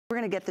We're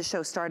going to get the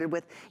show started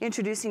with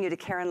introducing you to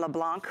Karen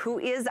LeBlanc, who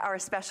is our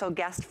special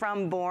guest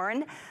from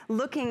Born,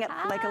 looking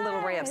like a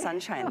little ray of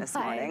sunshine this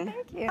morning.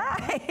 Thank you.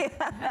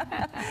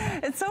 Hi.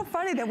 It's so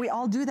funny that we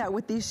all do that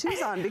with these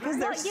shoes on because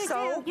they're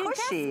so cushy. You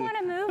just want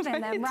to move in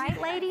them,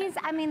 right, ladies?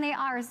 I mean, they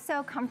are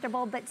so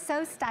comfortable, but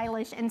so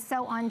stylish and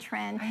so on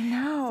trend. I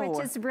know.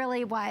 Which is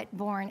really what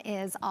Born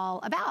is all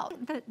about.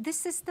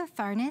 This is the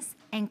Furnace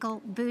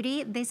Ankle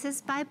Booty. This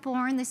is by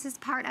Born. This is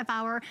part of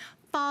our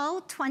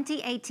Fall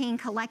 2018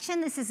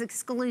 collection. This is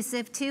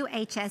exclusive to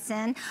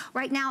HSN.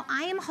 Right now,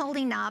 I am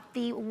holding up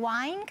the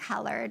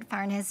wine-colored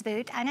Furnace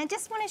boot, and I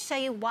just want to show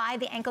you why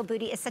the ankle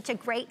booty is such a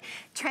great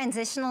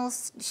transitional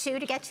shoe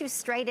to get you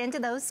straight into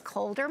those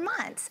colder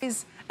months.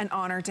 It's an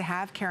honor to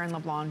have Karen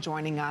LeBlanc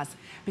joining us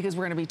because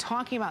we're going to be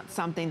talking about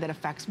something that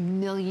affects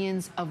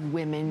millions of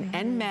women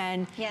and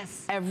men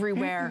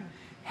everywhere.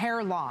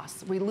 Hair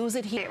loss. We lose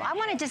it here. I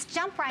want to just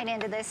jump right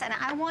into this, and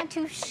I want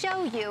to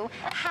show you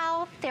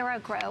how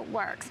TheraGrow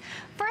works.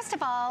 First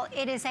of all,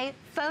 it is a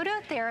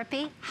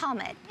phototherapy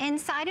helmet.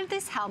 Inside of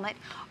this helmet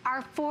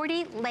are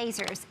 40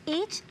 lasers,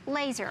 each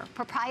laser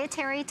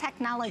proprietary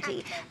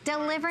technology,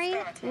 delivering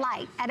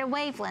light at a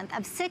wavelength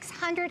of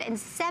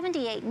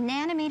 678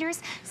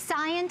 nanometers,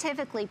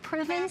 scientifically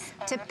proven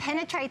to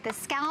penetrate the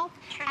scalp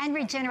and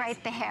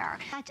regenerate the hair.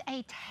 Such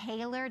a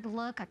tailored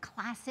look, a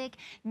classic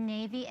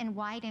navy and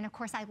white, and of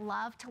course I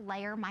love to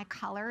layer my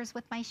colors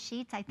with my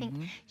sheets. I think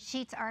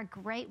sheets are a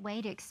great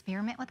way to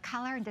experiment with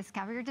color and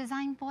discover your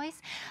design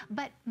voice.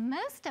 But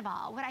most of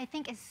all, what I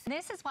think is,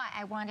 this is why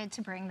I wanted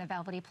to bring the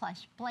velvety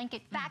plush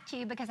blanket back to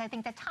you, because I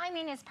think the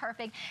timing is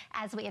perfect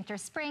as we enter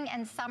spring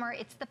and summer.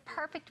 It's the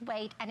perfect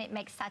weight and it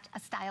makes such a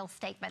style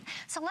statement.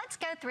 So let's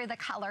go through the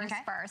colors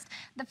first.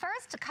 The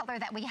first color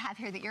that we have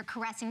here that you're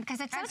caressing, because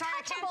it's so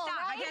touchable,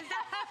 right?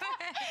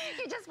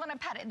 You just want to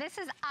pet it. This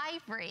is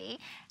ivory,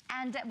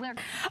 and we're...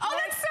 Oh,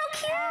 that's so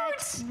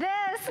cute!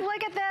 This,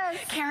 look at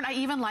this. Karen, I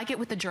even like it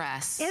with the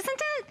dress. Isn't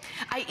it?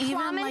 I even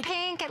Plum and like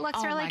pink, it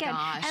looks really good.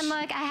 Gosh. And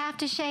look, I have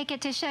to shake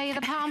it to show you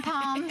the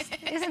pom-poms.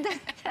 Isn't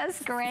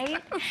that great?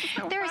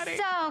 They're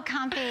so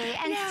comfy.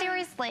 And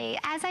seriously,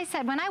 as I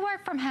said, when I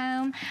work from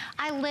home,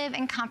 I live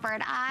in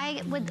comfort.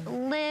 I would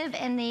live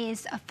in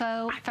these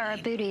faux fur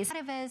booties. A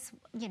lot of us,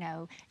 you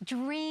know,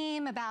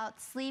 dream about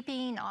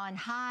sleeping on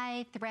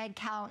high thread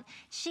count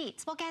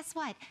sheets. Well, guess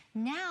what?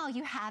 Now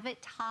you have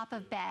it top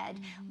of bed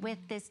with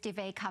this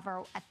duvet cover,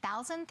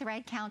 1,000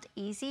 thread count,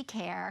 easy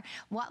care.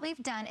 What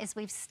we've done is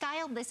we've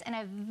styled this in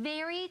a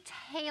very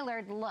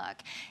tailored look.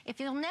 If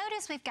you'll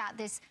notice, we've got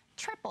this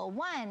triple,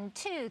 1,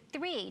 2,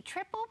 3,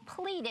 triple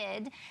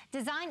pleated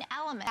design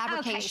element.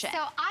 Fabrication. Okay,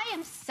 so I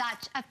am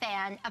such a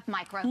fan of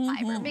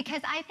microfiber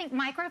because I think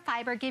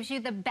microfiber gives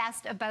you the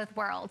best of both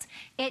worlds.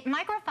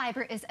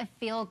 Microfiber is a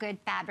feel-good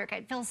fabric.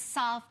 It feels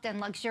soft and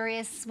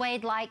luxurious,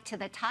 suede-like to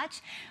the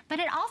touch, but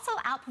it also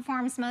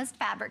outperforms most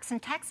fabrics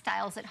and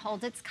textiles. It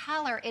holds its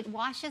color, it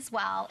washes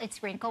well,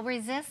 it's wrinkle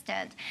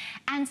resistant,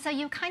 and so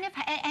you kind of,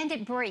 and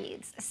it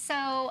breathes.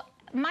 So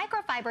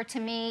microfiber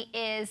to me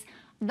is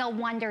the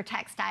wonder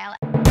textile.